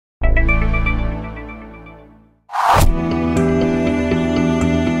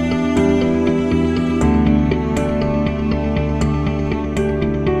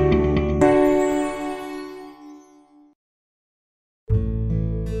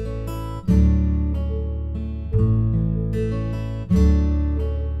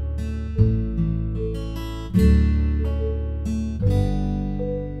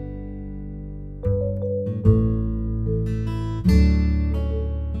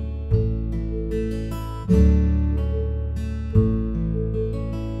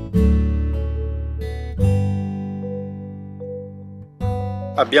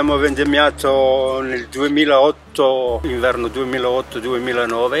Abbiamo vendemmiato nel 2008, inverno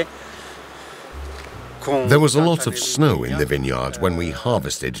 2008-2009. There was a lot of snow in the vineyard when we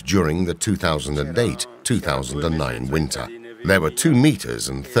harvested during the 2008-2009 winter. There were 2 meters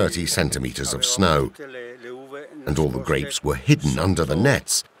and 30 centimeters of snow, and all the grapes were hidden under the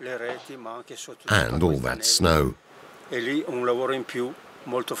nets and all that snow. The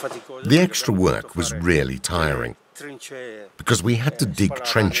extra work was really tiring, because we had to dig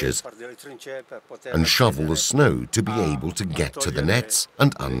trenches and shovel the snow to be able to get to the nets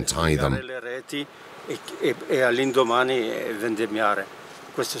and untie them.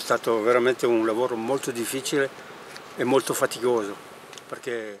 Questo è stato veramente un lavoro molto difficile e molto faticoso.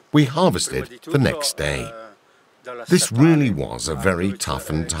 We harvested the next day. This really was a very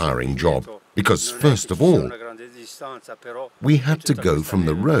tough and tiring job, because first of all, we had to go from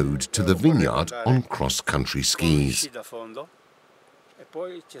the road to the vineyard on cross-country skis.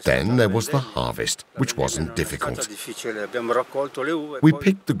 Then there was the harvest, which wasn't difficult. We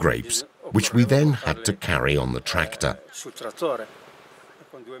picked the grapes, which we then had to carry on the tractor.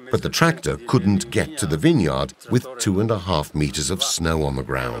 But the tractor couldn't get to the vineyard with 2.5 meters of snow on the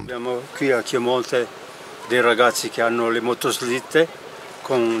ground. Qui a Chiomonte dei ragazzi che hanno le motoslitte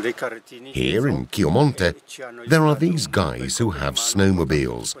con dei carrettini. Here in Chiomonte, there are these guys who have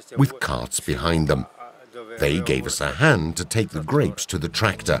snowmobiles with carts behind them. They gave us a hand to take the grapes to the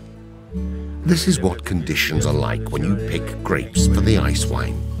tractor. This is what conditions are like when you pick grapes for the ice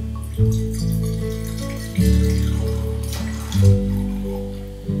wine.